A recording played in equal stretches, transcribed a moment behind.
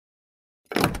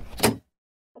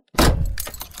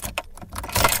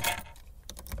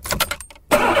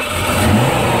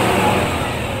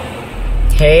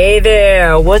Hey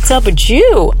there, what's up with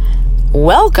you?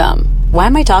 Welcome. Why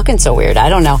am I talking so weird? I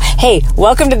don't know. Hey,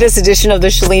 welcome to this edition of The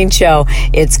Chalene Show.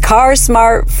 It's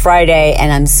CarSmart Friday,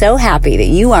 and I'm so happy that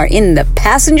you are in the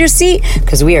passenger seat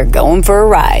because we are going for a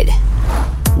ride.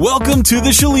 Welcome to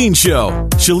The Chalene Show.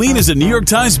 Chalene is a New York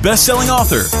Times bestselling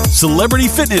author, celebrity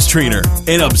fitness trainer,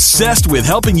 and obsessed with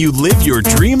helping you live your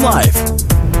dream life.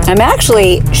 I'm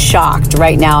actually shocked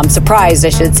right now. I'm surprised, I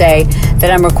should say, that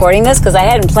I'm recording this because I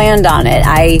hadn't planned on it.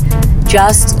 I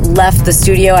just left the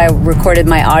studio. I recorded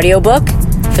my audiobook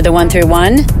for the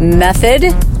 1-3-1 method.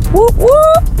 Whoop,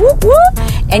 whoop, whoop, whoop.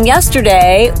 And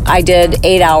yesterday, I did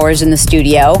 8 hours in the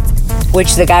studio,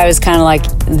 which the guy was kind of like,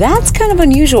 that's kind of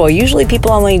unusual. Usually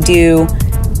people only do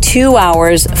 2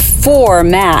 hours, 4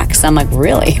 max. I'm like,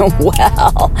 really?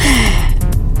 Well,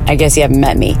 I guess you haven't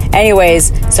met me.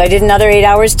 Anyways, so I did another 8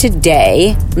 hours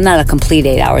today. Not a complete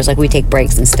 8 hours, like we take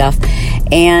breaks and stuff.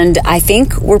 And I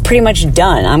think we're pretty much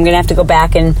done. I'm going to have to go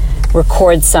back and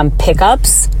record some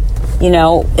pickups. You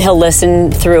know, he'll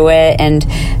listen through it and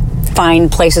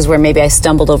find places where maybe I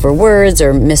stumbled over words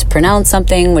or mispronounced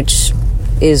something, which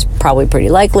is probably pretty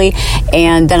likely.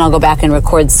 And then I'll go back and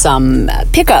record some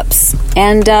pickups.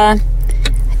 And I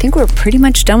think we're pretty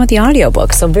much done with the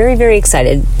audiobook. So very, very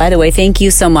excited. By the way, thank you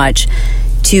so much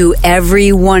to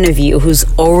every one of you who's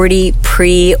already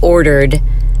pre-ordered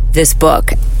this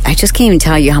book. I just can't even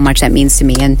tell you how much that means to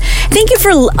me. And thank you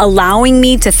for allowing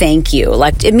me to thank you.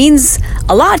 Like, it means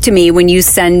a lot to me when you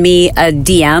send me a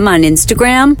DM on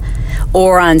Instagram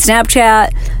or on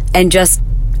Snapchat, and just,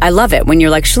 I love it when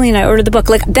you're like, Chalene, I ordered the book.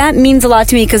 Like, that means a lot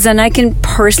to me because then I can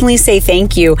personally say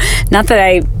thank you. Not that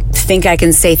I think I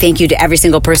can say thank you to every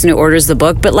single person who orders the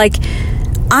book, but like,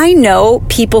 I know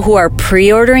people who are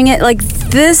pre-ordering it. Like,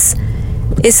 this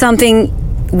is something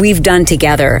we've done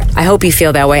together. I hope you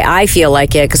feel that way. I feel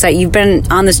like it because you've been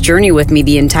on this journey with me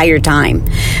the entire time.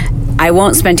 I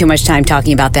won't spend too much time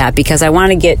talking about that because I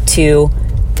want to get to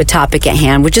the topic at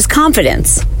hand, which is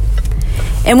confidence.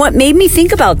 And what made me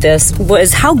think about this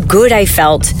was how good I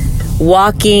felt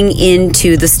walking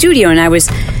into the studio. And I was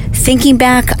thinking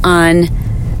back on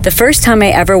the first time I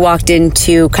ever walked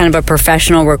into kind of a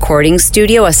professional recording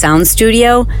studio, a sound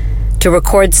studio, to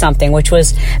record something, which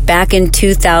was back in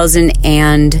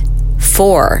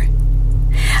 2004.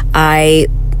 I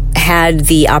had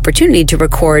the opportunity to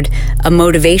record a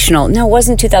motivational, no, it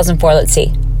wasn't 2004, let's see.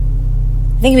 I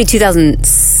think it'd be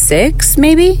 2006,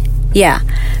 maybe? Yeah.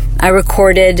 I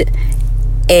recorded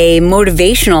a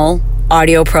motivational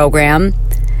audio program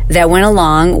that went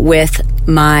along with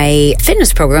my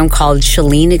fitness program called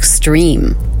Chalene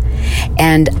Extreme.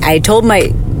 And I told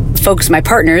my folks, my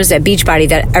partners at Beachbody,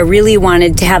 that I really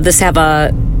wanted to have this have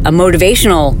a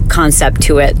motivational concept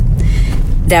to it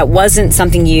that wasn't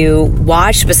something you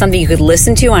watched, but something you could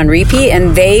listen to on repeat.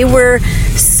 And they were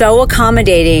so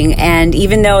accommodating. And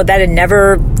even though that had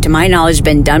never, to my knowledge,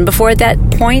 been done before at that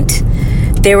point,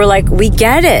 they were like, we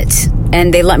get it.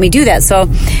 And they let me do that. So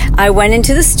I went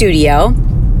into the studio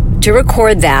to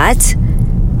record that.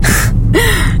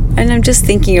 And I'm just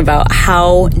thinking about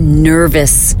how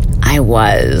nervous I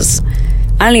was.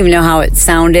 I don't even know how it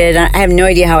sounded. I have no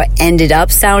idea how it ended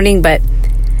up sounding, but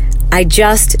I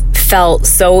just felt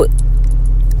so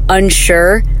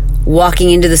unsure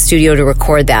walking into the studio to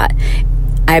record that.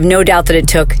 I have no doubt that it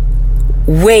took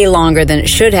way longer than it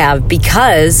should have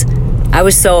because I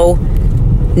was so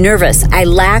nervous. I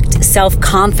lacked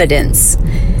self-confidence.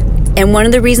 And one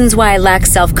of the reasons why I lack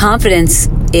self-confidence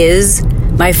is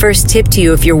my first tip to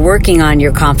you if you're working on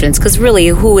your confidence, because really,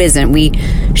 who isn't? We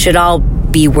should all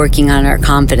be working on our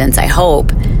confidence, I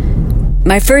hope.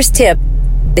 My first tip,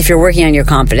 if you're working on your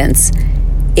confidence,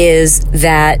 is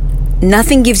that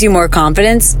nothing gives you more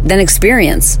confidence than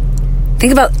experience.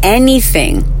 Think about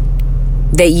anything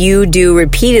that you do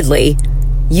repeatedly,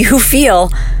 you feel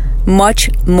much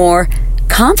more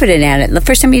confident at it. The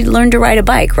first time you learned to ride a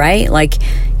bike, right? Like,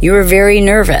 you were very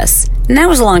nervous. And that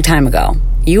was a long time ago.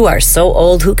 You are so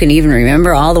old, who can even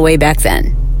remember all the way back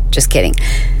then? Just kidding.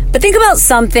 But think about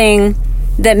something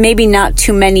that maybe not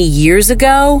too many years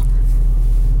ago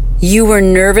you were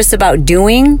nervous about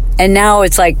doing, and now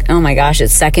it's like, oh my gosh,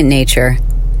 it's second nature.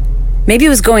 Maybe it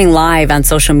was going live on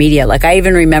social media. Like, I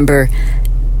even remember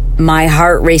my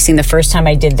heart racing the first time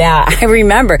I did that. I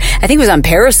remember, I think it was on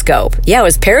Periscope. Yeah, it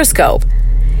was Periscope.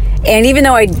 And even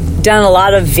though I'd done a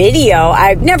lot of video,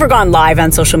 I've never gone live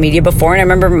on social media before. And I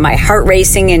remember my heart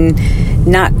racing and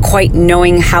not quite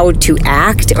knowing how to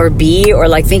act or be, or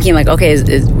like thinking like, okay,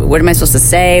 what am I supposed to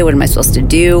say? What am I supposed to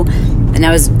do? And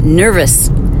I was nervous.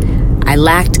 I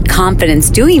lacked confidence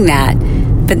doing that.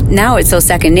 But now it's so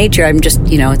second nature. I'm just,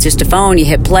 it's just a phone. You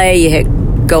hit play, you hit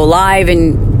go live,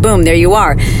 and boom, there you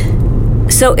are.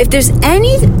 So if there's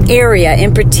any area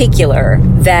in particular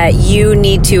that you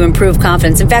need to improve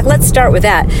confidence, in fact, let's start with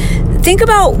that. Think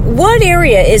about what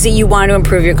area is it you want to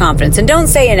improve your confidence. And don't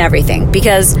say in everything,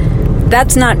 because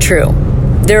that's not true.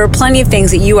 There are plenty of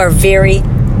things that you are very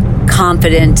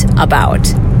confident about.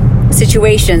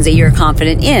 Situations that you're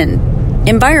confident in.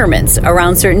 Environments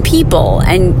around certain people,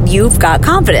 and you've got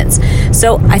confidence.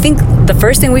 So I think the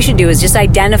first thing we should do is just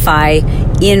identify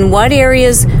in what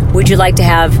areas would you like to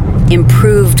have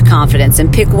improved confidence,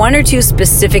 and pick one or two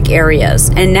specific areas.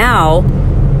 And now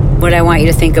what I want you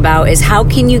to think about is how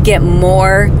can you get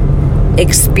more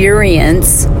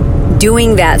experience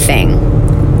doing that thing.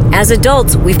 As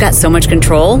adults, we've got so much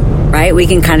control, right? We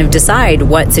can kind of decide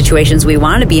what situations we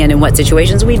want to be in and what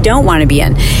situations we don't want to be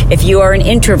in. If you are an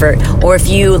introvert, or if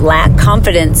you lack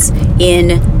confidence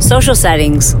in social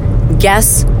settings,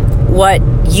 guess what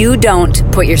you don't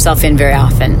put yourself in very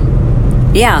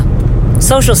often? Yeah,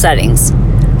 social settings,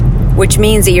 which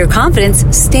means that your confidence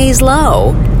stays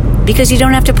low because you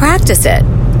don't have to practice it.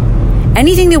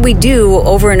 Anything that we do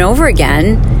over and over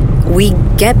again, we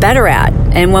get better at.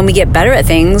 And when we get better at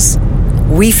things,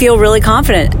 we feel really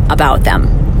confident about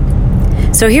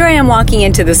them. So here I am walking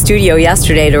into the studio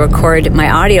yesterday to record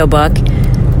my audiobook,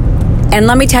 and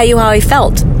let me tell you how I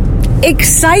felt.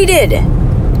 Excited!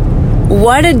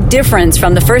 What a difference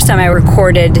from the first time I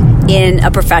recorded in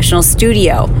a professional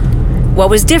studio. What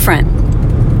was different?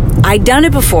 I'd done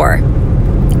it before.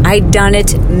 I'd done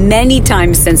it many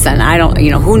times since then.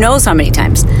 Who knows how many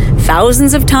times?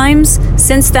 Thousands of times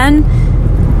since then.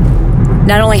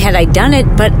 Not only had I done it,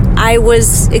 but I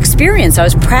was experienced. I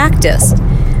was practiced.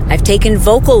 I've taken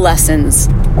vocal lessons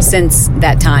since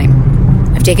that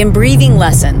time. I've taken breathing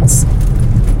lessons.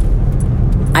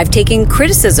 I've taken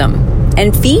criticism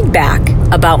and feedback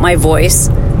about my voice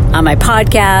on my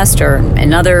podcast or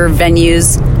in other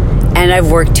venues, and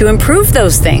I've worked to improve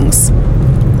those things.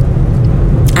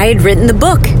 I had written the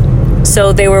book,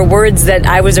 so they were words that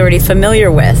I was already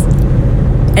familiar with.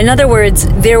 In other words,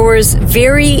 there was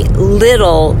very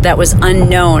little that was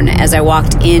unknown as I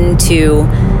walked into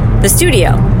the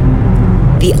studio.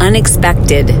 The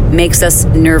unexpected makes us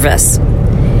nervous,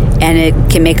 and it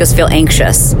can make us feel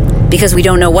anxious because we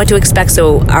don't know what to expect,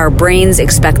 so our brains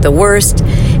expect the worst,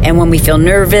 and when we feel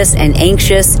nervous and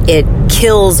anxious, it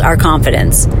kills our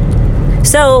confidence.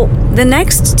 So the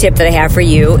next tip that I have for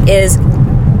you is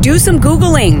do some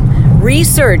Googling,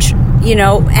 research,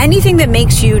 anything that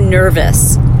makes you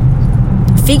nervous.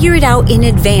 Figure it out in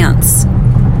advance.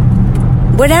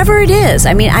 Whatever it is.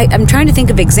 I'm trying to think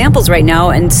of examples right now,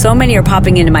 and so many are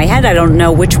popping into my head, I don't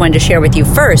know which one to share with you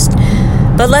first.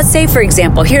 But let's say, for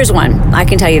example, here's one. I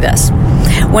can tell you this.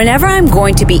 Whenever I'm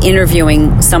going to be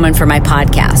interviewing someone for my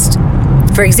podcast,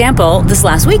 for example, this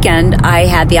last weekend, I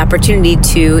had the opportunity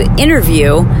to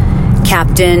interview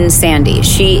Captain Sandy.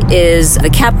 She is the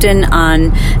captain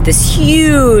on this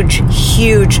huge,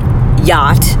 huge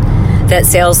yacht that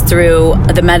sails through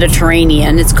the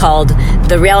Mediterranean. It's called,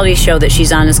 the reality show that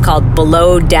she's on is called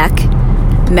Below Deck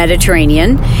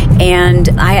Mediterranean. And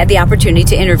I had the opportunity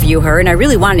to interview her, and I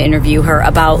really wanted to interview her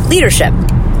about leadership.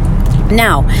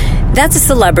 Now, that's a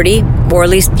celebrity, or at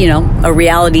least, a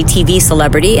reality TV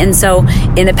celebrity. And so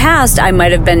in the past, I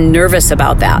might have been nervous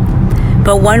about that.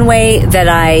 But one way that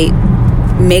I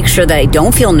make sure that I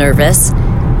don't feel nervous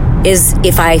is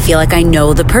if I feel like I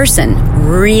know the person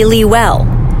really well,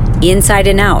 inside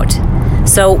and out.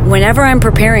 So whenever I'm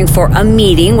preparing for a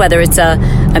meeting, whether it's a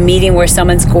meeting where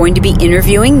someone's going to be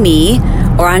interviewing me,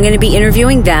 or I'm going to be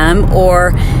interviewing them,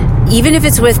 or even if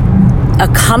it's with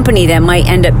a company that might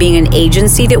end up being an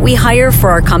agency that we hire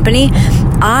for our company,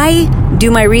 I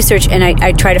do my research and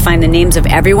I try to find the names of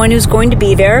everyone who's going to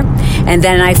be there, and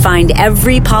then I find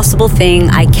every possible thing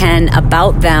I can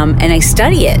about them and I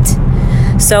study it.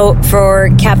 So for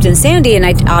Captain Sandy, and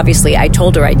I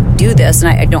told her I do this,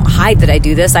 and I don't hide that I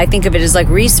do this. I think of it as like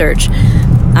research.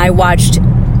 I watched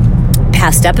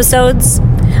past episodes.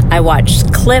 I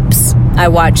watched clips. I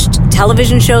watched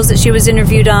television shows that she was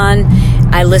interviewed on.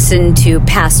 I listened to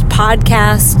past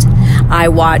podcasts. I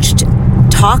watched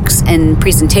talks and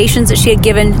presentations that she had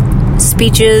given,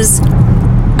 speeches.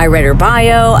 I read her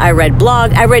bio. I read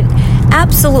blog. I read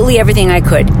absolutely everything I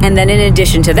could. And then in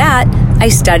addition to that, I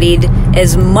studied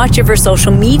as much of her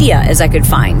social media as I could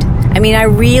find. I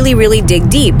really, really dig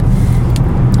deep.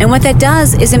 And what that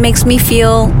does is it makes me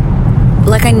feel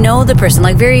like I know the person,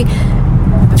 like very,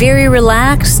 very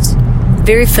relaxed,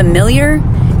 very familiar.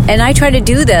 And I try to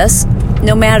do this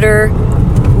no matter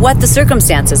what the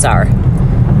circumstances are.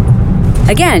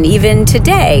 Again, even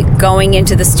today, going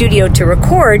into the studio to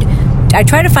record, I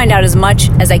try to find out as much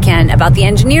as I can about the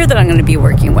engineer that I'm going to be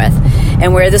working with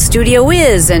and where the studio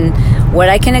is and what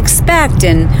I can expect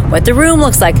and what the room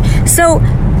looks like. So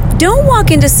don't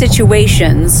walk into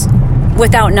situations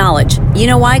without knowledge. You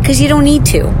know why? Because you don't need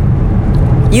to.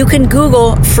 You can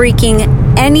Google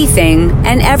freaking anything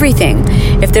and everything.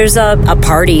 If there's a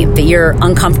party that you're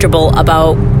uncomfortable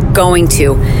about going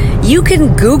to, you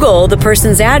can Google the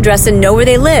person's address and know where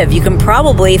they live. You can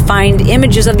probably find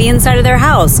images of the inside of their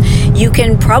house. You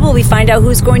can probably find out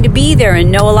who's going to be there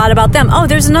and know a lot about them. Oh,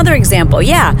 there's another example.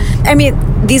 Yeah. I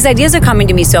mean, these ideas are coming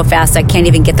to me so fast I can't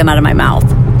even get them out of my mouth.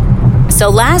 So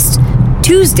last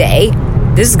Tuesday,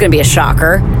 this is going to be a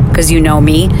shocker because you know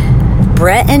me,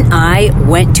 Brett and I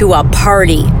went to a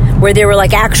party where there were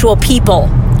like actual people.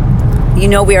 You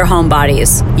know we are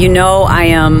homebodies. You know I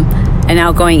am an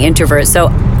outgoing introvert. So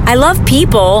I love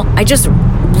people. I just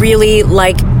really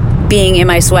like being in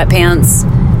my sweatpants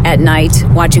at night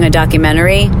watching a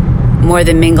documentary more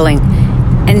than mingling.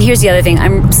 And here's the other thing.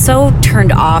 I'm so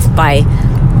turned off by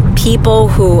people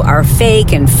who are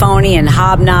fake and phony and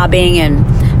hobnobbing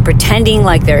and pretending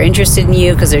like they're interested in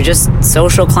you because they're just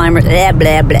social climbers, blah,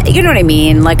 blah, blah. You know what I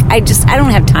mean? Like, I don't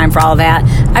have time for all that.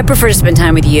 I prefer to spend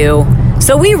time with you.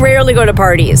 So we rarely go to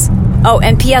parties. Oh,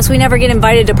 and P.S., we never get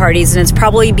invited to parties, and it's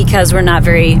probably because we're not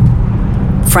very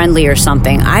friendly or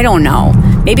something. I don't know.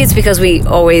 Maybe it's because we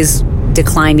always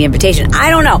decline the invitation. I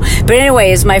don't know. But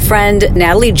anyways, my friend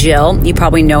Natalie Jill, you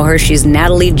probably know her. She's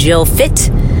Natalie Jill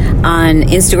Fit on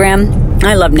Instagram.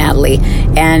 I love Natalie.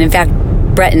 And in fact,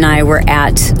 Brett and I were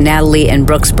at Natalie and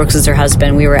Brooks. Brooks is her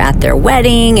husband. We were at their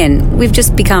wedding, and we've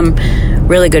just become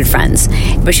really good friends.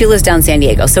 But she lives down in San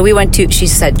Diego. So we went to, she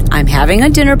said, I'm having a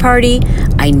dinner party.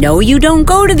 I know you don't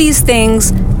go to these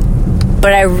things,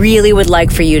 but I really would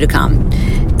like for you to come.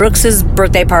 Brooks's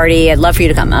birthday party, I'd love for you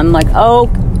to come. I'm like, oh,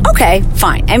 okay,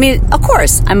 fine. I mean, of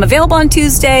course, I'm available on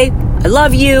Tuesday. I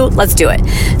love you. Let's do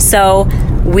it. So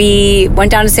we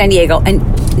went down to San Diego, and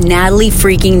Natalie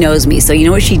freaking knows me. So you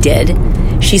know what she did?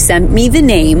 She sent me the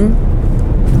name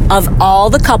of all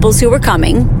the couples who were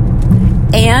coming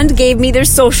and gave me their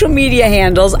social media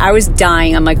handles. I was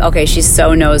dying. I'm like, okay, she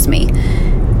so knows me.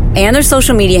 And their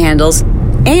social media handles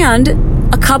and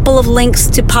a couple of links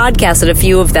to podcasts that a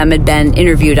few of them had been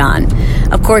interviewed on.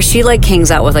 Of course, she like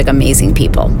hangs out with like amazing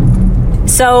people.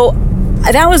 So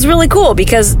that was really cool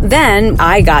because then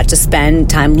I got to spend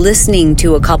time listening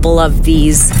to a couple of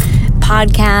these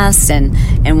podcasts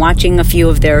and watching a few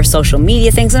of their social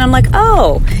media things. And I'm like,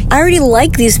 oh, I already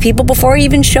like these people before I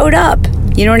even showed up.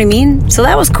 You know what I mean? So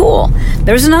that was cool.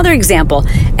 There's another example.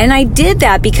 And I did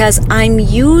that because I'm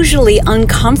usually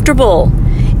uncomfortable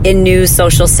in new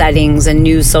social settings and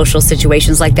new social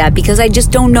situations like that because I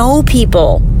just don't know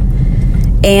people.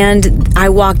 And I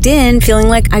walked in feeling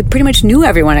like I pretty much knew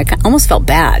everyone. I almost felt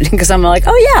bad because I'm like,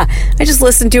 oh yeah, I just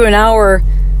listened to an hour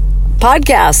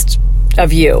podcast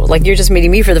of you. Like you're just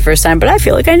meeting me for the first time, but I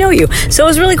feel like I know you. So it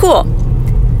was really cool.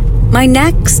 My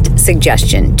next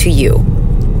suggestion to you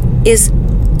is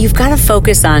you've got to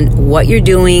focus on what you're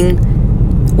doing,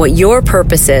 what your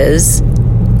purpose is,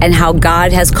 and how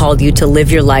God has called you to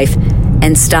live your life,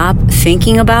 and stop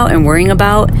thinking about and worrying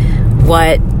about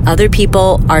what other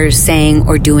people are saying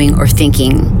or doing or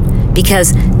thinking,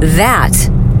 because that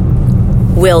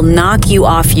will knock you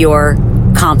off your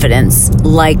confidence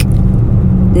like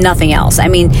nothing else. I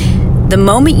mean, the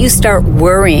moment you start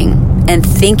worrying and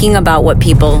thinking about what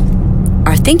people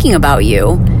are thinking about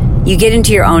you, you get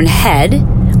into your own head,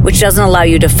 which doesn't allow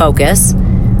you to focus,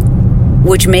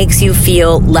 which makes you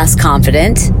feel less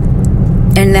confident,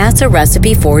 and that's a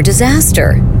recipe for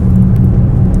disaster.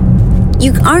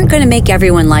 You aren't going to make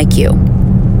everyone like you.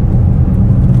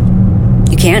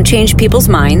 You can't change people's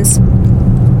minds,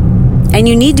 and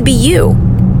you need to be you.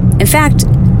 In fact,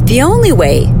 the only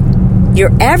way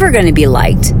you're ever going to be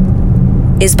liked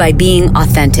is by being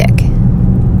authentic.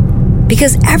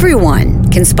 Because everyone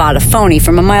can spot a phony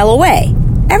from a mile away.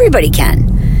 Everybody can.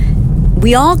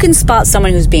 We all can spot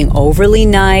someone who's being overly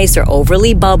nice or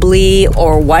overly bubbly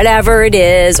or whatever it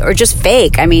is, or just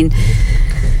fake. I mean,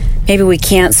 maybe we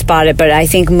can't spot it, but I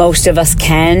think most of us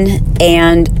can.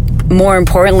 And more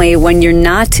importantly, when you're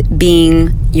not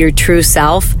being your true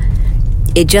self,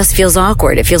 it just feels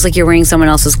awkward. It feels like you're wearing someone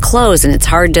else's clothes, and it's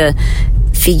hard to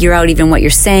figure out even what you're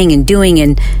saying and doing,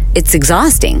 and it's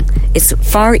exhausting. It's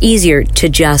far easier to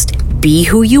just be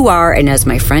who you are, and as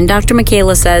my friend Dr.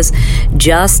 Michaela says,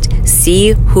 just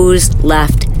see who's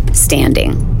left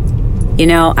standing. You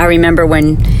know, I remember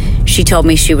when she told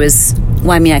me she was,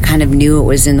 well, I mean, I kind of knew it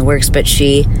was in the works, but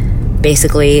she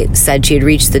basically said she had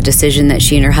reached the decision that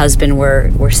she and her husband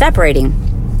were separating.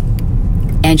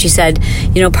 And she said,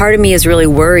 you know, part of me is really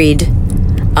worried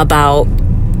about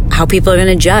how people are going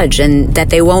to judge and that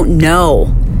they won't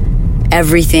know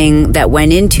everything that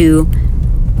went into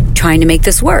trying to make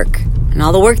this work and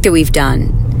all the work that we've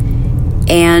done.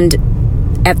 And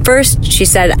at first, she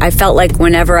said, I felt like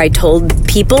whenever I told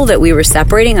people that we were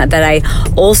separating, that I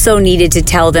also needed to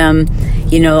tell them,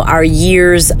 our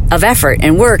years of effort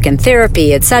and work and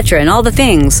therapy, etc., and all the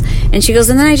things. And she goes,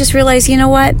 and then I just realized, you know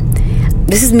what?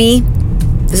 This is me.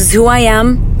 This is who I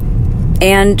am.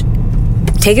 And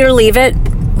take it or leave it.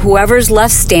 Whoever's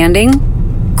left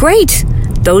standing, great.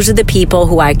 Those are the people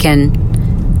who I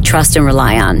can trust and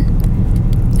rely on.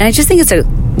 And I just think it's a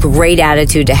great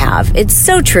attitude to have. It's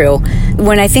so true.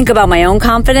 When I think about my own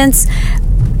confidence,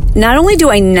 not only do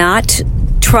I not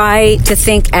try to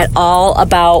think at all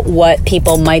about what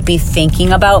people might be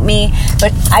thinking about me,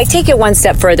 but I take it one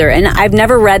step further. And I've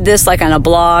never read this like on a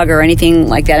blog or anything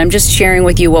like that. I'm just sharing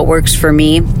with you what works for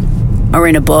me, or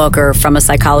in a book, or from a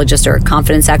psychologist or a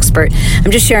confidence expert.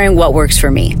 I'm just sharing what works for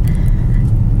me.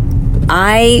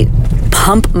 I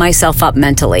pump myself up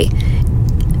mentally.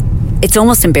 It's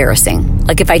almost embarrassing.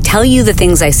 Like if I tell you the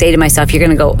things I say to myself, you're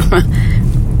going to go,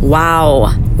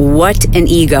 wow, what an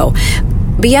ego.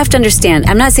 But you have to understand,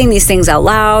 I'm not saying these things out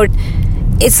loud.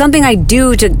 It's something I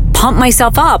do to pump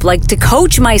myself up, like to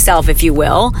coach myself, if you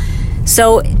will.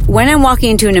 So when I'm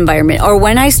walking into an environment, or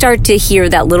when I start to hear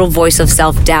that little voice of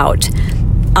self-doubt,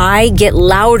 I get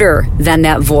louder than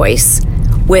that voice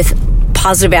with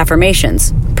positive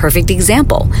affirmations. Perfect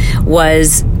example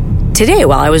was today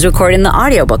while I was recording the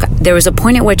audiobook. There was a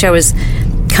point at which I was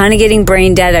kind of getting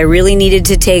brain dead. I really needed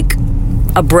to take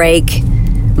a break.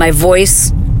 My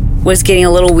voice was getting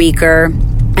a little weaker,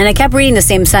 and I kept reading the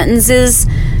same sentences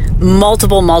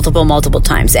multiple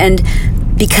times. And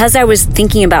because I was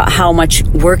thinking about how much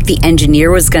work the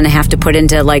engineer was going to have to put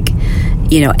into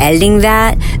editing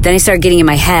that, then I started getting in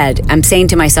my head. I'm saying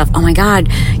to myself, oh my God,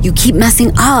 you keep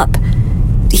messing up.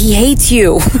 He hates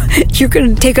you. You're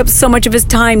going to take up so much of his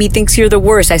time. He thinks you're the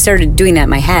worst. I started doing that in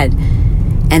my head.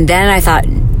 And then I thought,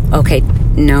 okay,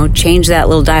 no, change that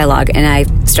little dialogue. And I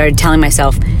started telling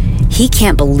myself, he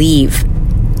can't believe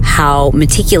how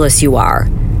meticulous you are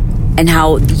and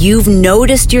how you've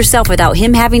noticed yourself without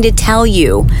him having to tell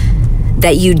you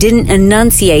that you didn't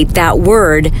enunciate that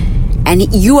word.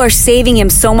 And you are saving him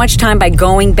so much time by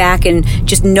going back and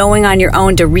just knowing on your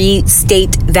own to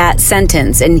restate that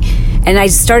sentence. And I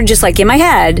started just like in my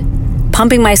head,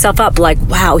 pumping myself up like,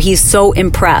 wow, he's so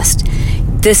impressed.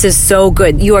 This is so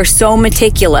good. You are so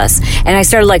meticulous. And I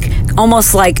started like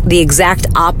almost like the exact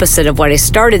opposite of what I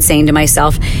started saying to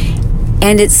myself.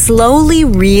 And it slowly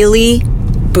really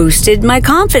boosted my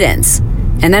confidence.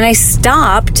 And then I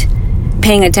stopped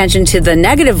paying attention to the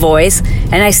negative voice,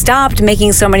 and I stopped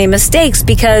making so many mistakes,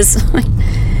 because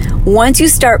once you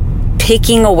start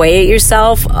picking away at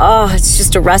yourself, it's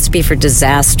just a recipe for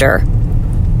disaster.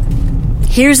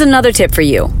 Here's another tip for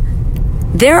you.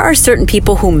 There are certain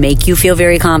people who make you feel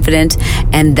very confident,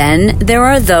 and then there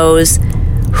are those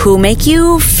who make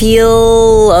you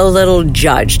feel a little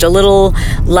judged, a little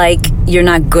like you're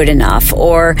not good enough,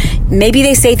 or maybe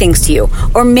they say things to you,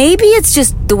 or maybe it's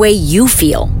just the way you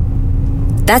feel.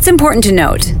 That's important to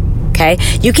note, okay?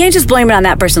 You can't just blame it on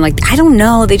that person like, I don't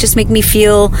know, they just make me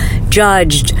feel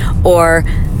judged, or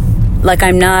like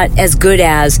I'm not as good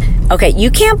as. Okay,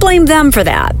 you can't blame them for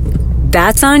that.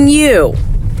 That's on you.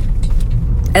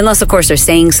 Unless, of course, they're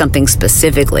saying something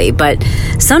specifically. But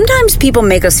sometimes people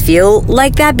make us feel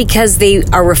like that because they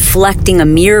are reflecting a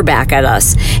mirror back at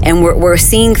us. And we're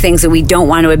seeing things that we don't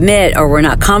want to admit or we're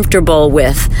not comfortable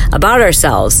with about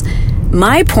ourselves.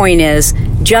 My point is,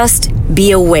 just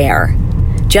be aware.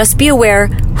 Just be aware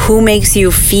who makes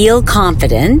you feel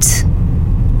confident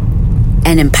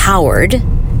and empowered.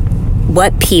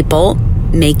 What people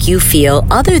make you feel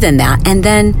other than that. And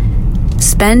then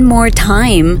spend more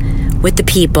time with the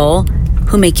people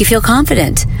who make you feel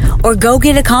confident, or go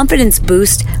get a confidence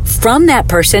boost from that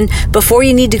person before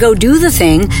you need to go do the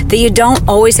thing that you don't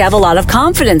always have a lot of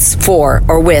confidence for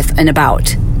or with and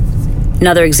about.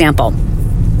 Another example,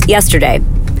 yesterday,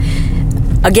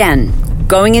 again,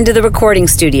 going into the recording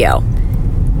studio,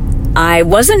 I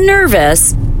wasn't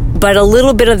nervous, but a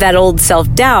little bit of that old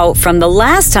self-doubt from the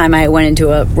last time I went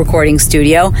into a recording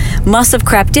studio must have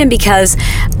crept in, because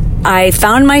I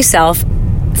found myself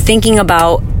thinking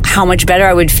about how much better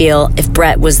I would feel if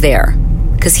Brett was there,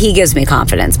 because he gives me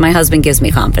confidence. My husband gives me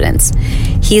confidence.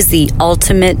 He's the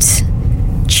ultimate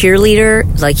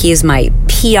cheerleader. Like, he is my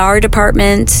PR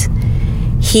department.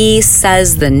 He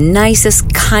says the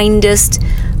nicest, kindest,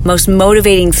 most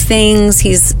motivating things.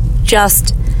 He's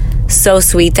just so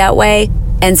sweet that way.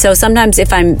 And so sometimes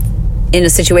if I'm in a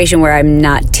situation where I'm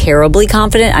not terribly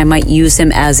confident, I might use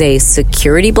him as a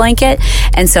security blanket.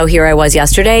 And so here I was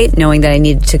yesterday, knowing that I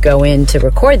needed to go in to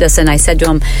record this. And I said to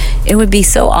him, it would be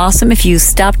so awesome if you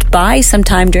stopped by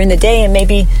sometime during the day and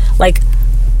maybe like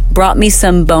brought me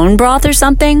some bone broth or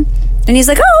something. And he's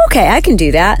like, oh, okay, I can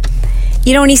do that.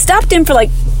 You know, and he stopped in for like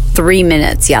 3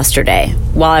 minutes yesterday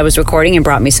while I was recording and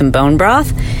brought me some bone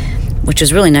broth, which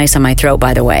is really nice on my throat,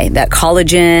 by the way. That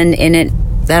collagen in it,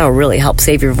 that'll really help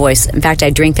save your voice. In fact, I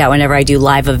drink that whenever I do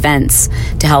live events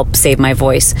to help save my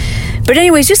voice. But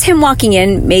anyways, just him walking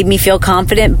in made me feel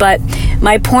confident. But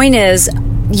my point is,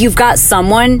 you've got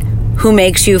someone who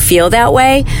makes you feel that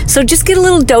way. So just get a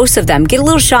little dose of them. Get a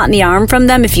little shot in the arm from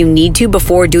them if you need to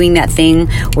before doing that thing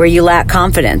where you lack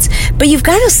confidence. But you've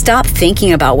got to stop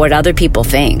thinking about what other people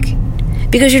think,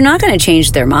 because you're not going to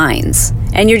change their minds.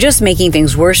 And you're just making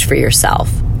things worse for yourself.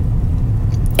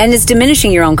 And it's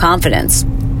diminishing your own confidence.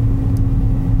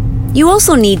 You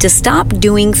also need to stop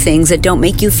doing things that don't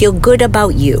make you feel good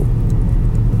about you.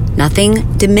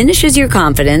 Nothing diminishes your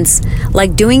confidence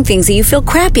like doing things that you feel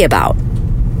crappy about.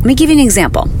 Let me give you an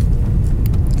example.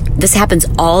 This happens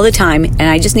all the time, and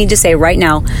I just need to say right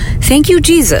now, thank you,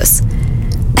 Jesus.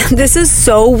 This is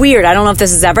so weird. I don't know if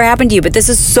this has ever happened to you, but this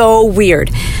is so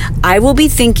weird. I will be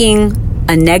thinking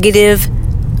a negative,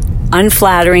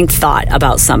 unflattering thought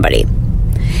about somebody.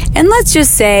 And let's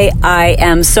just say I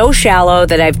am so shallow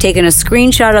that I've taken a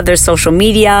screenshot of their social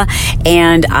media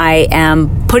and I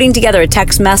am putting together a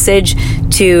text message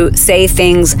to say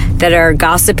things that are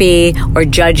gossipy or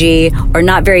judgy or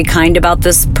not very kind about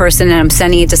this person, and I'm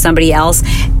sending it to somebody else.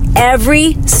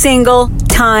 Every single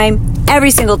time,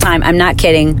 I'm not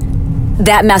kidding,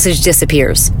 that message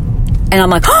disappears. And I'm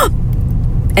like, oh!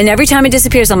 And every time it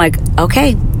disappears, I'm like,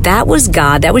 okay, that was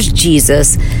God, that was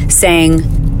Jesus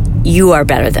saying, you are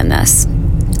better than this.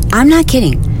 I'm not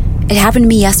kidding. It happened to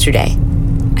me yesterday.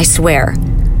 I swear.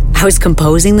 I was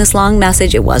composing this long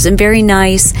message. It wasn't very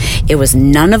nice. It was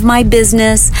none of my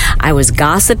business. I was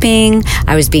gossiping.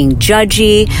 I was being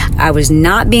judgy. I was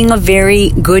not being a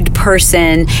very good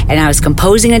person. And I was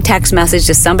composing a text message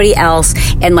to somebody else.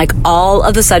 And like all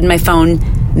of a sudden my phone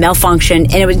malfunctioned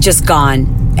and it was just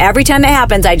gone. Every time that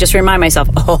happens, I just remind myself,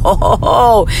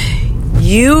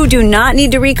 you do not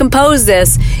need to recompose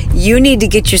this. You need to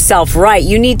get yourself right.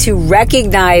 You need to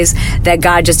recognize that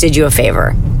God just did you a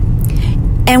favor.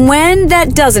 And when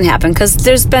that doesn't happen, because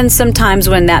there's been some times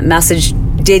when that message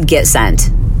did get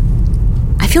sent,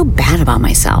 I feel bad about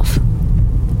myself.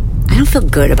 I don't feel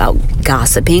good about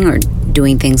gossiping or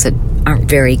doing things that aren't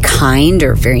very kind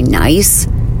or very nice.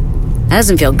 That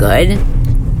doesn't feel good.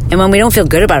 And when we don't feel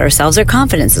good about ourselves, our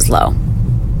confidence is low.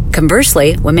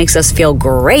 Conversely, what makes us feel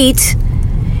great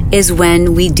is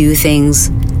when we do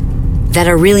things that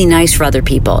are really nice for other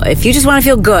people. If you just want to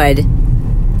feel good,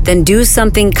 then do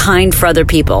something kind for other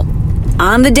people.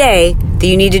 On the day that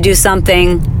you need to do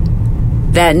something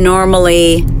that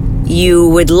normally you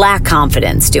would lack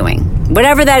confidence doing,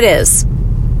 whatever that is,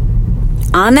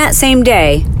 on that same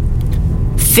day,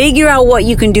 figure out what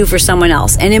you can do for someone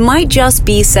else. And it might just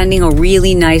be sending a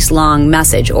really nice long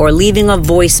message, or leaving a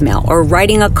voicemail, or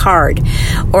writing a card,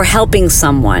 or helping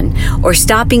someone, or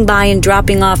stopping by and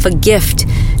dropping off a gift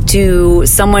to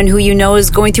someone who you know is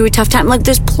going through a tough time. Like,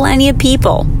 there's plenty of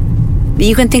people that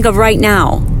you can think of right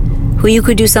now who you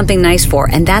could do something nice for,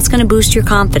 and that's going to boost your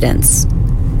confidence.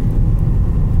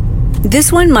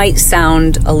 This one might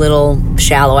sound a little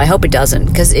shallow. I hope it doesn't,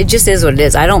 because it just is what it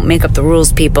is. I don't make up the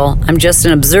rules, people. I'm just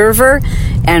an observer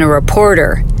and a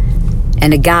reporter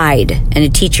and a guide and a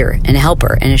teacher and a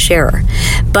helper and a sharer.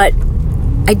 But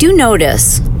I do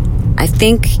notice, I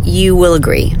think you will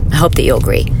agree, I hope that you'll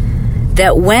agree,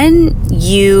 that when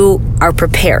you are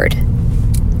prepared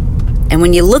and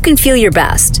when you look and feel your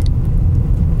best,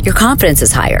 your confidence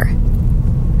is higher.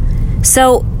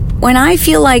 So when I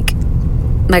feel like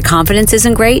my confidence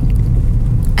isn't great,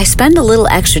 I spend a little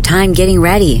extra time getting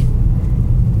ready.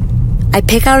 I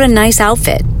pick out a nice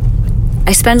outfit.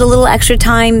 I spend a little extra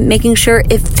time making sure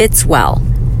it fits well.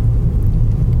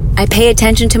 I pay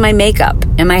attention to my makeup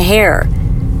and my hair,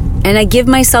 and I give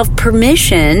myself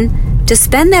permission to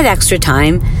spend that extra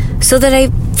time so that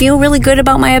I feel really good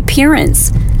about my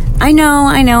appearance. I know.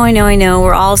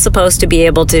 We're all supposed to be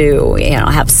able to,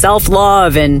 have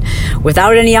self-love and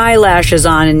without any eyelashes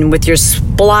on and with your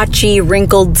splotchy,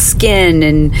 wrinkled skin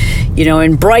and,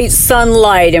 in bright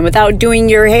sunlight and without doing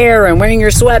your hair and wearing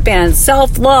your sweatpants.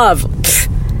 Self-love.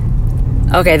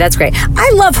 Okay, that's great.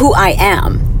 I love who I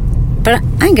am, but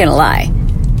I ain't gonna lie.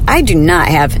 I do not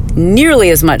have nearly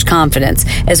as much confidence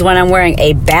as when I'm wearing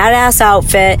a badass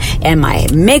outfit and my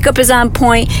makeup is on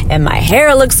point and my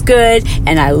hair looks good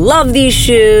and I love these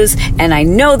shoes and I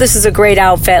know this is a great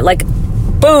outfit. Like,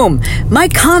 boom, my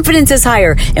confidence is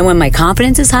higher. And when my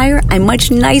confidence is higher, I'm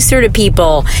much nicer to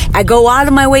people. I go out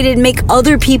of my way to make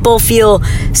other people feel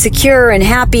secure and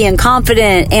happy and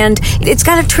confident. And it's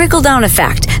got a trickle-down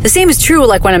effect. The same is true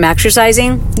like when I'm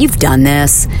exercising. You've done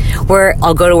this, where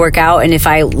I'll go to work out and if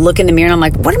I look in the mirror and I'm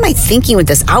like, what am I thinking with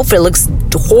this outfit? It looks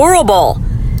horrible.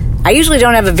 I usually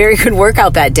don't have a very good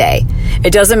workout that day.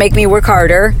 It doesn't make me work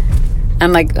harder.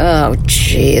 I'm like, oh,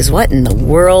 geez, what in the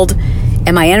world?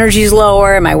 And my energy's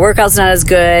lower, and my workout's not as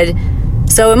good.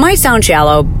 So it might sound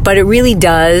shallow, but it really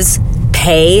does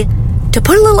pay to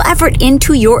put a little effort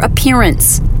into your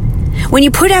appearance. When you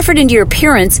put effort into your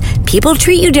appearance, people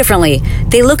treat you differently.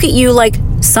 They look at you like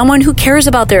someone who cares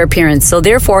about their appearance. So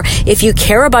therefore, if you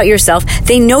care about yourself,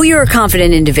 they know you're a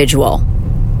confident individual.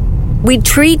 We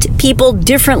treat people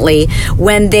differently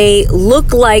when they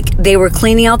look like they were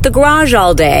cleaning out the garage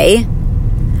all day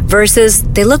versus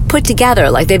they look put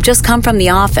together, like they've just come from the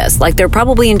office, like they're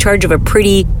probably in charge of a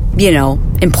pretty,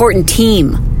 important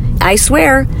team. I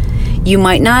swear, you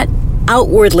might not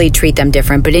outwardly treat them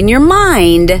different, but in your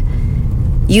mind,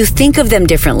 you think of them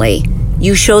differently.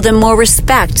 You show them more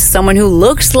respect. Someone who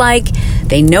looks like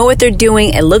they know what they're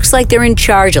doing, it looks like they're in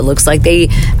charge, it looks like they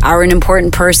are an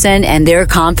important person and they're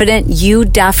confident, you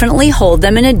definitely hold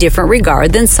them in a different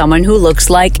regard than someone who looks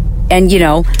like, and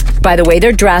by the way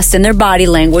they're dressed and their body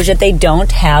language, that they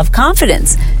don't have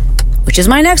confidence. Which is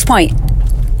my next point.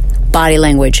 Body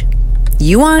language.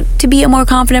 You want to be a more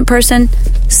confident person?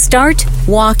 Start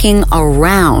walking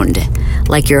around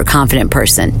like you're a confident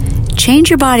person. Change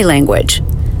your body language.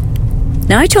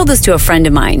 Now, I told this to a friend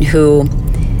of mine who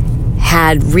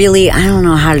had really, I don't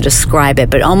know how to describe it,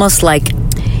 but almost like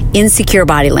insecure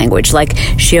body language. Like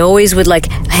she always would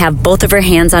have both of her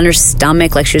hands on her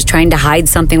stomach, like she was trying to hide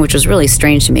something, which was really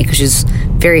strange to me because she's a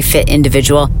very fit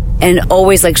individual, and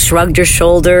always shrugged her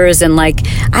shoulders and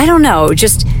I don't know,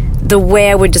 just the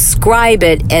way I would describe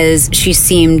it as she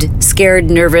seemed scared,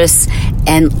 nervous,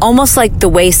 and almost like the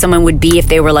way someone would be if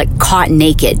they were caught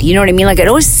naked. You know what I mean? It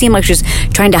always seemed like she was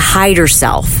trying to hide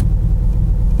herself.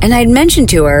 And I'd mentioned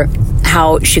to her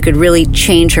how she could really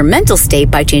change her mental state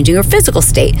by changing her physical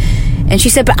state. And she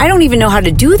said, but I don't even know how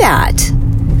to do that.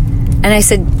 And I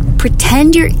said,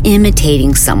 pretend you're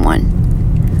imitating someone.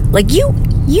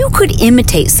 You could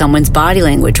imitate someone's body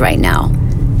language right now.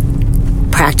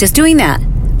 Practice doing that.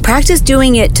 Practice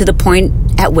doing it to the point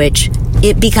at which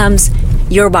it becomes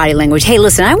your body language. Hey,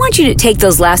 listen, I want you to take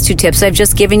those last 2 tips I've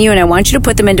just given you and I want you to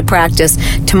put them into practice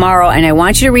tomorrow, and I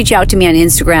want you to reach out to me on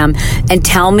Instagram and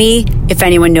tell me if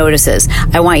anyone notices.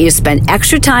 I want you to spend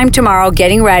extra time tomorrow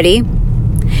getting ready.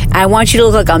 I want you to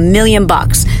look like $1 million.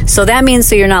 So that means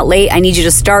so you're not late, I need you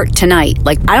to start tonight.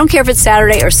 I don't care if it's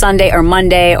Saturday or Sunday or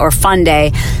Monday or fun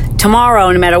day.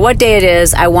 Tomorrow, no matter what day it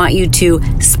is, I want you to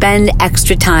spend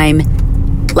extra time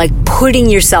putting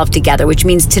yourself together, which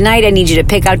means tonight I need you to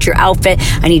pick out your outfit.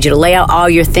 I need you to lay out all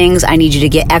your things. I need you to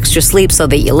get extra sleep so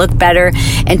that you look better.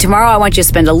 And tomorrow I want you to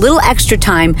spend a little extra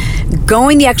time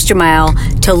going the extra mile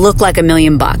to look like $1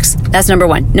 million. That's number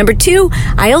 1. Number 2,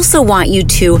 I also want you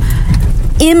to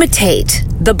imitate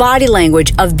the body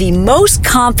language of the most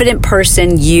confident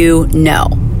person you know.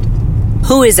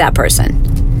 Who is that person?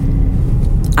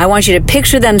 I want you to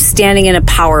picture them standing in a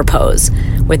power pose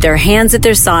with their hands at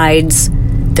their sides,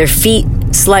 their feet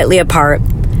slightly apart,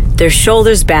 their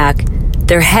shoulders back,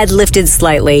 their head lifted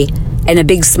slightly, and a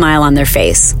big smile on their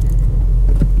face.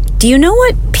 Do you know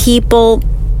what people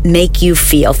make you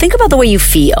feel? Think about the way you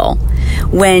feel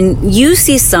when you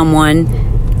see someone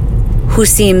who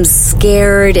seems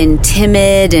scared and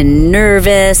timid and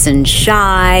nervous and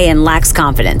shy and lacks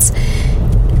confidence.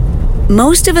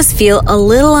 Most of us feel a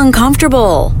little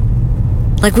uncomfortable,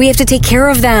 like we have to take care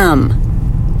of them.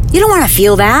 You don't want to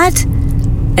feel that.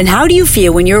 And how do you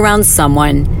feel when you're around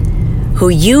someone who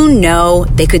you know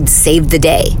they could save the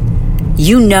day?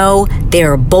 You know they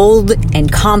are bold and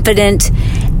confident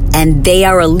and they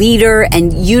are a leader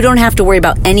and you don't have to worry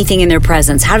about anything in their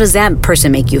presence. How does that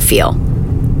person make you feel?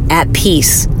 At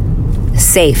peace,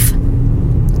 safe.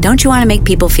 Don't you want to make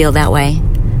people feel that way?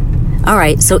 All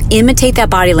right, so imitate that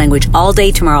body language all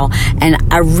day tomorrow. And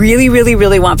I really, really,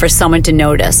 really want for someone to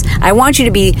notice. I want you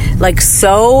to be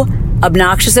so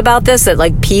obnoxious about this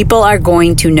that people are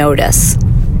going to notice.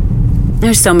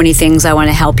 There's so many things I want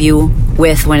to help you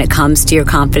with when it comes to your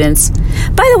confidence.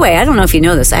 By the way, I don't know if you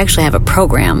know this, I actually have a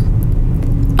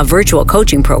program, a virtual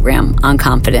coaching program on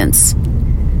confidence.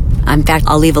 In fact,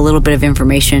 I'll leave a little bit of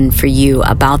information for you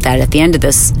about that at the end of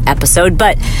this episode.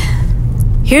 But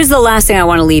here's the last thing I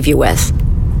want to leave you with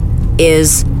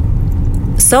is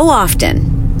so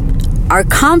often our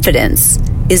confidence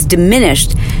is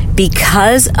diminished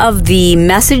because of the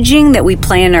messaging that we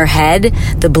play in our head,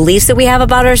 the beliefs that we have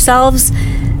about ourselves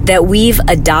that we've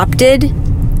adopted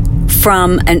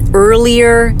from an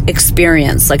earlier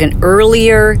experience, like an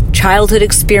earlier childhood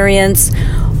experience,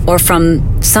 or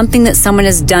from something that someone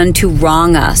has done to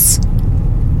wrong us.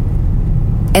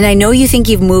 And I know you think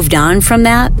you've moved on from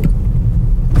that.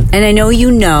 And I know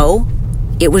you know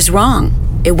it was wrong.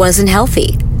 It wasn't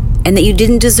healthy. And that you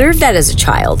didn't deserve that as a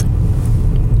child.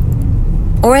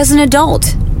 Or as an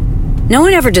adult. No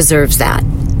one ever deserves that.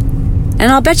 And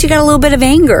I'll bet you got a little bit of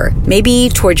anger. Maybe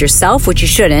towards yourself, which you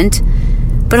shouldn't.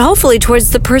 But hopefully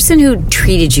towards the person who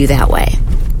treated you that way.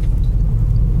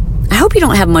 I hope you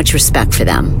don't have much respect for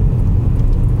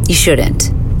them. You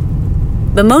shouldn't.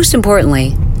 But most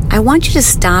importantly, I want you to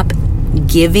stop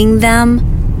giving them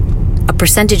a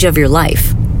percentage of your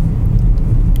life.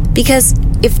 Because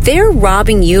if they're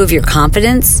robbing you of your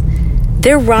confidence,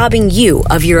 they're robbing you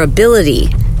of your ability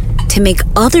to make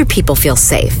other people feel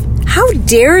safe. How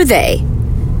dare they?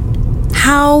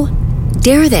 How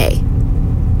dare they?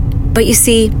 But you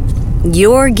see,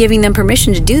 you're giving them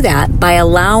permission to do that by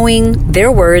allowing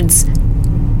their words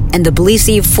and the beliefs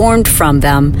that you've formed from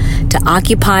them to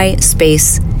occupy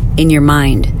space in your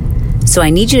mind. So I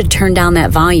need you to turn down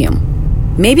that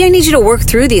volume. Maybe I need you to work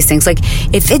through these things. Like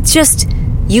if it's just,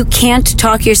 you can't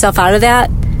talk yourself out of that,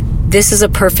 this is a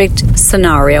perfect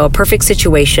scenario, a perfect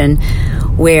situation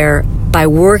where by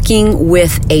working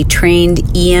with a trained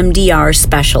EMDR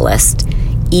specialist,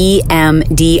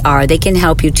 EMDR, they can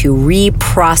help you to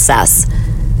reprocess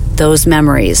those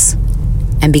memories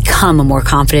and become a more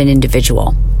confident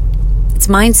individual. It's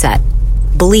mindset,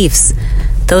 beliefs.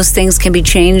 Those things can be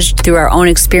changed through our own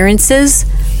experiences,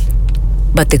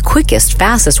 but the quickest,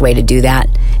 fastest way to do that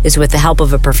is with the help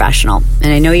of a professional.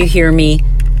 And I know you hear me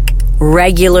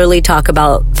regularly talk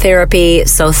about therapy,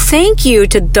 so thank you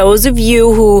to those of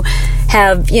you who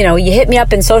have, you hit me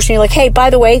up in social and you're like, hey, by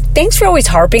the way, thanks for always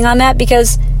harping on that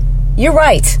because you're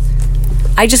right.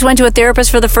 I just went to a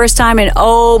therapist for the first time and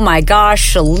oh my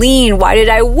gosh, Shalene, why did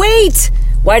I wait?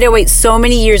 Why did I wait so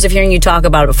many years of hearing you talk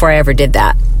about it before I ever did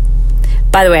that?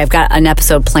 By the way, I've got an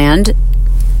episode planned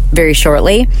very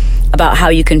shortly about how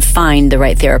you can find the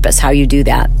right therapist, how you do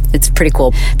that. It's pretty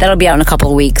cool. That'll be out in a couple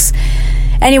of weeks.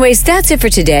 Anyways, that's it for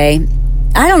today.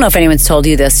 I don't know if anyone's told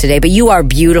you this today, but you are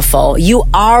beautiful. You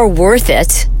are worth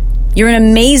it. You're an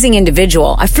amazing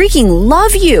individual. I freaking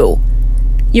love you.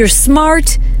 You're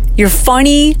smart. You're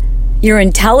funny. You're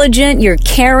intelligent. You're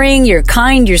caring. You're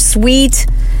kind. You're sweet.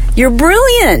 You're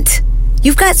brilliant.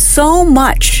 You've got so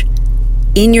much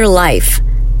in your life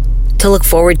to look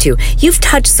forward to. You've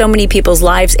touched so many people's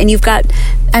lives and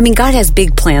God has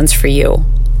big plans for you.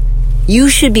 You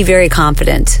should be very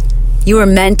confident. You are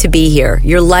meant to be here.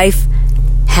 Your life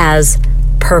has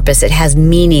purpose. It has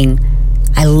meaning.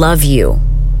 I love you.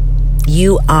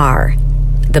 You are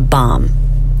the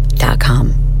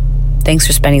bomb.com. Thanks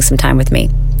for spending some time with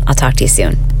me. I'll talk to you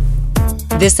soon.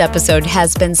 This episode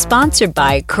has been sponsored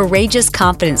by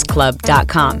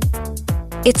CourageousConfidenceClub.com.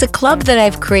 It's a club that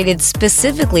I've created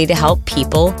specifically to help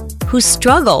people who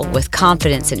struggle with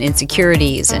confidence and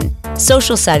insecurities and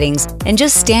social settings and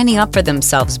just standing up for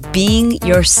themselves, being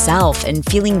yourself and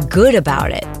feeling good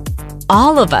about it.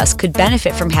 All of us could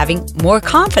benefit from having more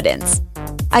confidence.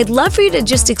 I'd love for you to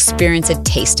just experience a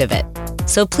taste of it.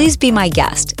 So please be my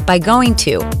guest by going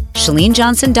to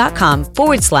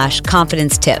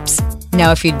ShaleneJohnson.com/confidence tips.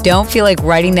 Now, if you don't feel like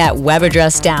writing that web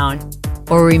address down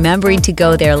or remembering to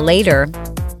go there later,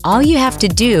 all you have to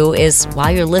do is,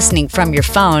 while you're listening from your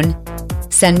phone,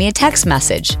 send me a text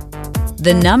message.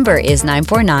 The number is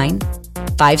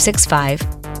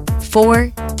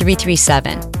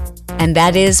 949-565-4337, and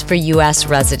that is for U.S.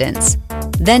 residents.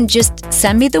 Then just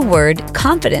send me the word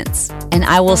confidence, and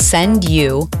I will send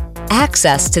you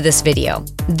access to this video.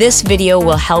 This video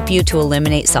will help you to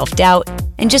eliminate self-doubt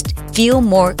and just feel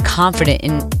more confident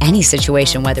in any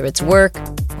situation, whether it's work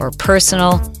or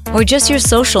personal or just your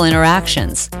social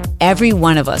interactions. Every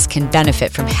one of us can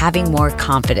benefit from having more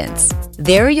confidence.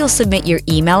 There you'll submit your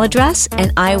email address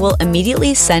and I will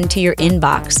immediately send to your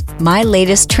inbox my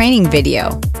latest training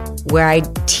video where I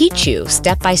teach you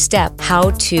step by step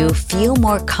how to feel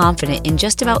more confident in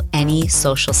just about any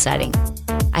social setting.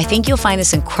 I think you'll find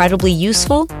this incredibly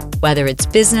useful, whether it's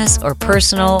business or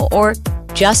personal or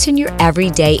just in your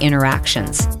everyday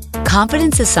interactions.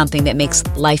 Confidence is something that makes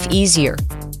life easier.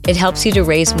 It helps you to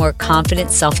raise more confident,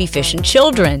 self-efficient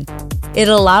children. It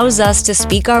allows us to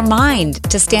speak our mind,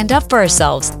 to stand up for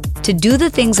ourselves, to do the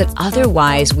things that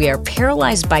otherwise we are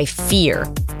paralyzed by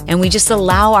fear, and we just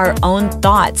allow our own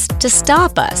thoughts to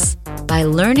stop us. By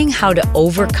learning how to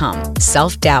overcome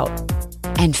self-doubt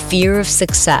and fear of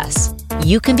success,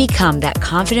 you can become that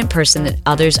confident person that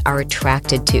others are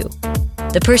attracted to.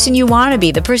 The person you want to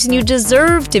be, the person you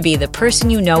deserve to be, the person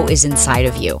you know is inside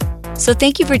of you. So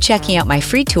thank you for checking out my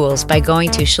free tools by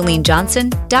going to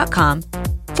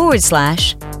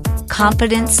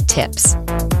shalenejohnson.com/confidence tips.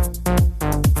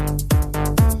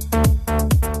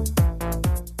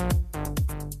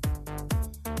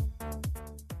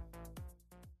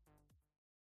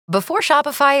 Before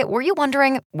Shopify, were you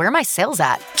wondering, where are my sales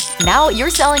at? Now you're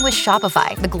selling with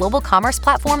Shopify, the global commerce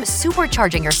platform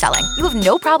supercharging your selling. You have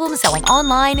no problem selling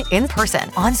online, in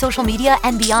person, on social media,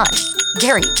 and beyond.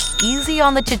 Gary, easy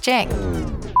on the cha-ching.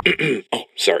 Oh,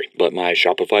 sorry, but my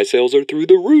Shopify sales are through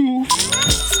the roof.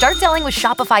 Start selling with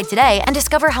Shopify today and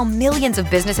discover how millions of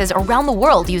businesses around the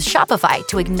world use Shopify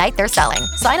to ignite their selling.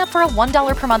 Sign up for a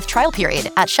 $1 per month trial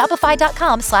period at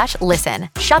shopify.com/listen.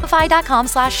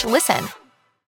 Shopify.com/listen.